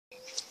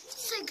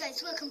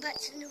guys, welcome back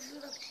to another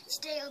vlog.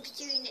 Today I'll be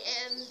doing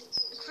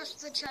a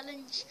crossbar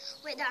challenge.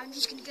 Wait now, I'm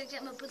just going to go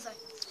get my brother.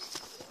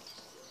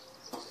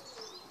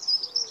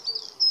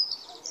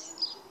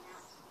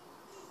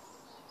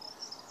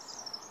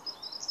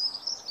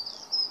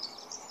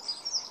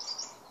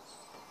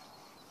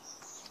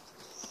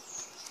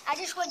 I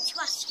just went to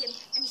ask him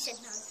and he said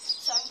no.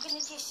 So I'm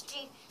going to just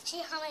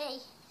see how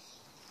many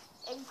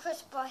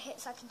crossbar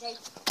hits I can do.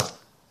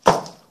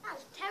 That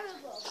was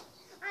terrible.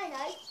 I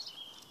know.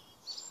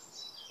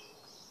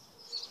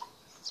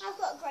 I've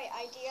got a great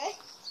idea.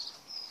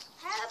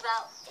 How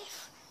about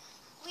if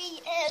we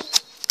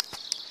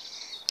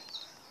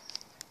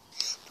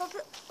pop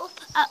it up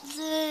at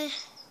the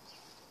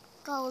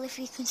goal, if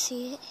you can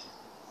see it.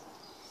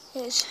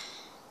 It's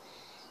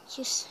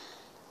just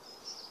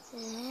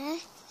there.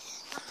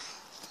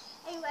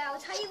 Anyway, I'll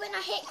tell you when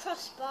I hit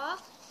crossbar.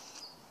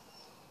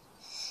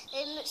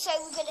 So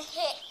we're going to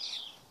hit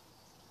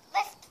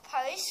left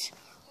post,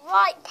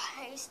 right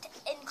post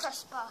in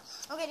crossbar.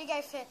 I'm going to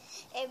go for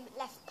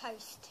left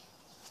post.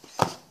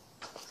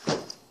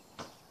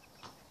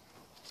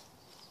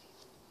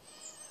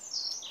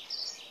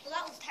 Well,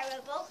 that was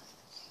terrible.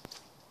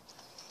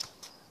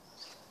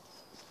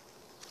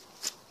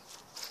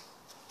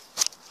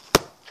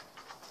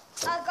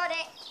 I got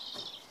it.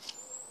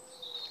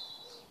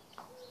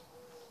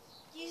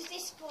 Use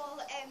this ball.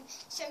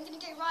 So I'm going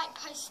to go right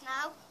post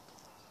now.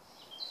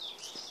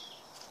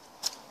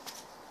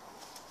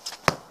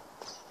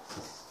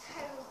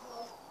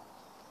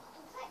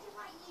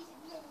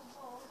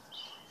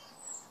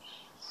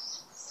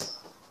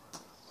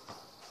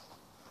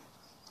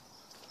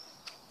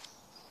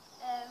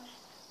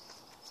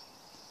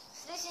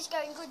 This is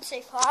going good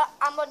so far.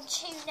 I'm on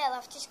 2-0.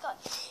 I've just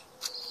got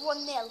 1-0. Oh.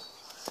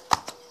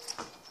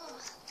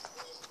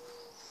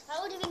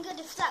 That would have been good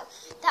if that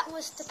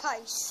was the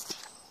post.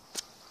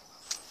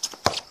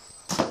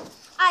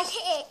 I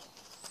hit it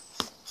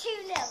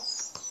 2-0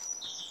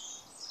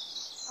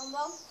 on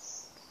 1.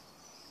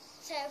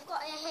 So I've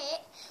got to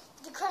hit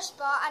the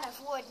crossbar and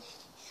I've won.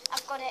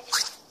 I've got it.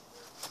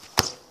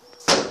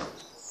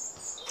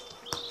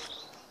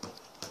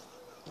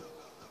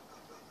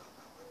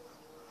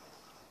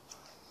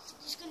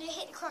 Going to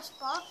hit the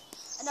crossbar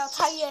and I'll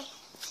tell you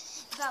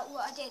about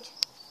what I did.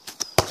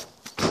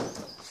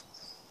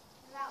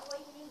 About what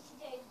you need to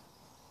do.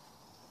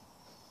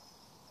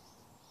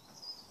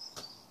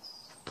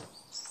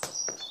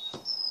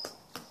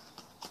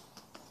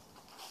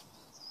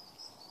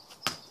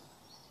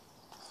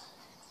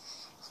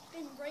 It's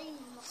been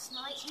raining last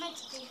night. It's meant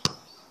to be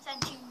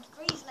 17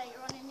 degrees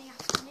later on in the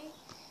afternoon.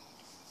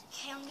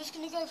 Okay, I'm just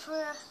going to go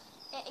for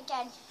it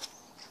again.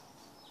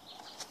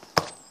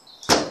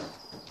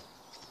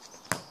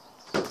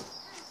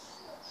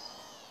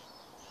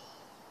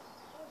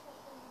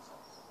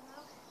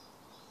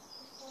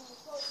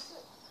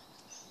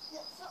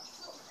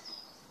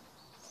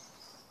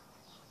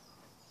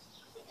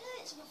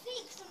 My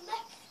feet because I'm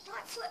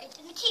right footed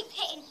and I keep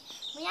hitting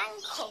my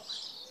ankle.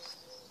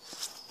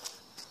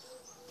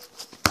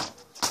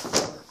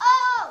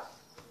 Oh!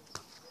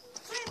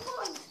 3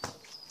 points.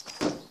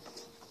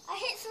 I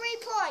hit 3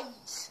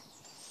 points.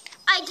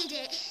 I did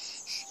it.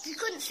 If you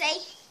couldn't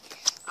see,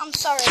 I'm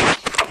sorry.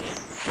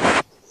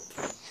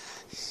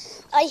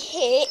 I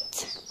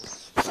hit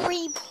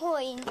 3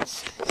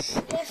 points.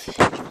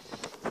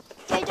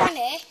 Go down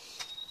here.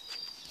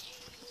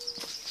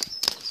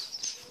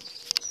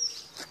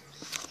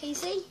 Can you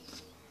see?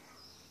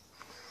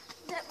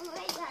 That one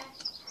right there.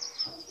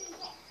 I'm just going to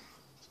get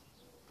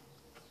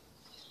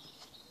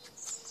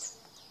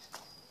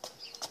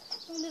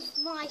one of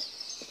my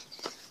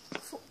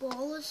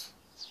footballers.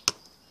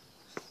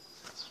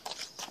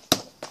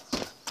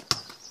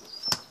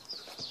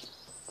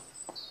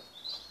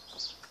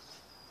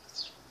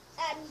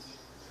 And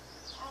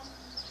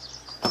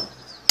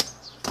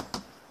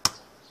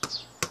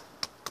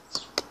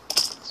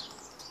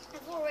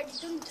I've already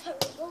done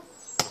terrible.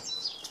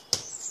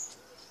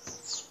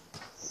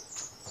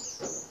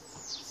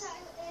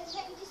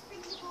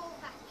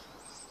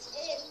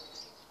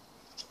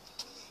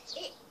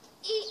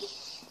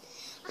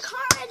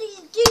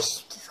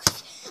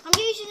 I'm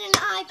using an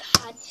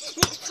iPad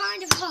and it's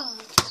kind of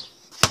hard.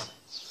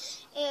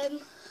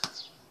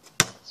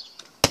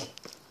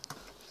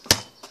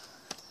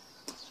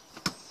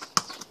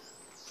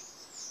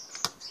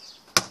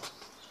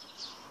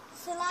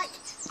 So like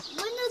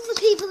when other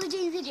people are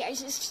doing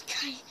videos, it's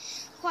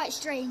quite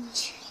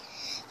strange.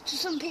 So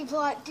some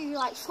people do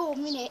like 4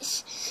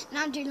 minutes and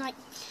I'm doing like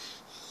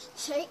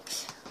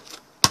 6.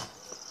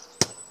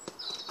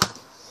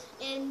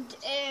 And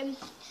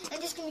I'm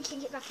just going to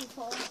kick it back and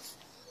forth.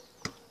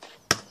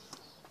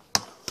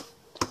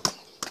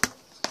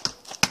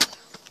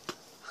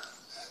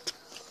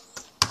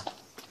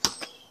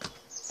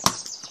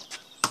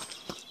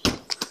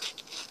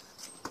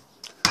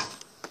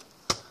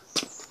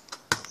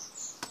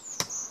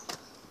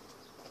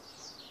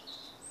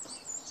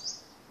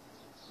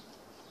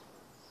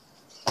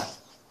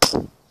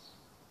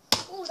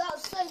 Oh, that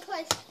was so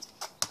close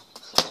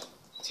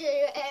to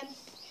the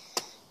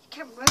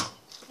camera.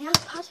 My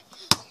iPad.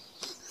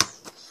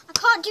 I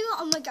can't do it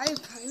on my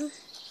GoPro. It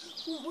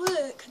won't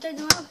work. I don't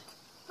know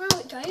how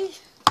it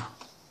goes.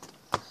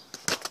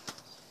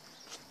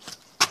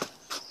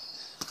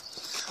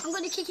 I'm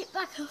going to kick it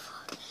back off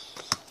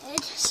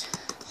edge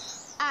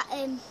at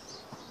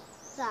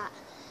that.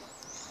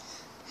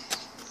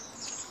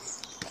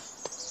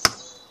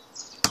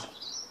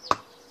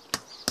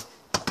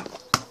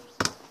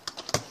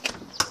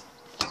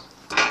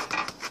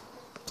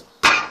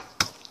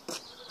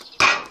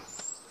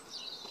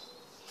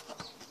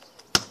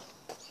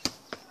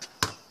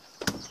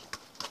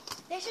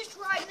 This is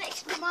right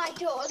next to my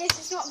door. This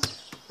is not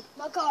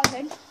my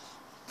garden.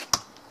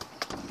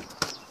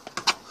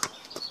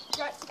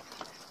 Right.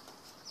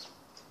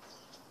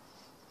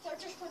 So I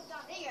just went down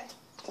here.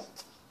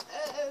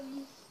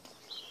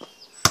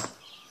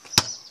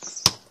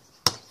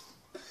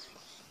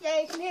 Yeah,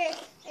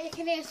 you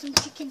can hear some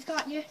chickens,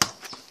 can't you?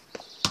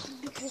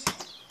 Because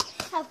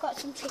I've got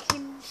some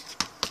chickens.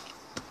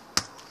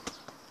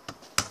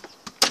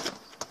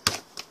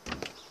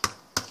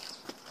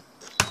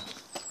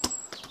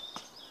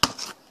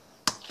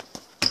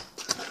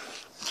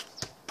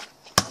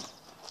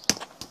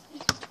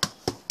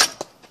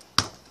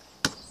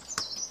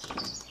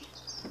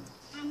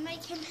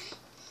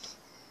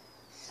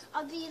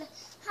 I'll be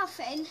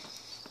having,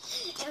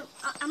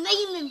 I'm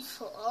aiming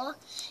for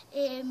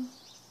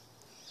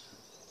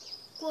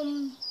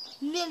 1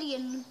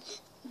 million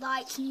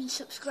likes and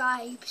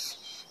subscribes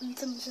and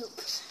thumbs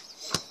ups.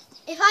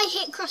 If I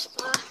hit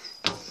crossbar,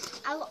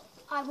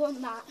 I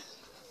want that.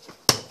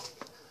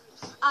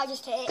 I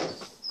just hit it,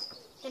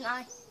 didn't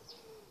I?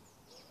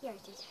 Yeah, I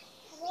did.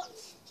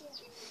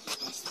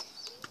 Yes.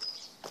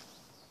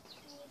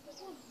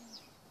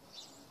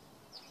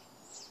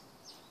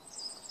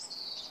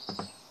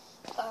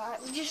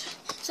 Alright, we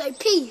just say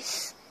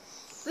peace.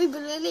 We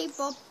believe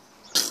Bob.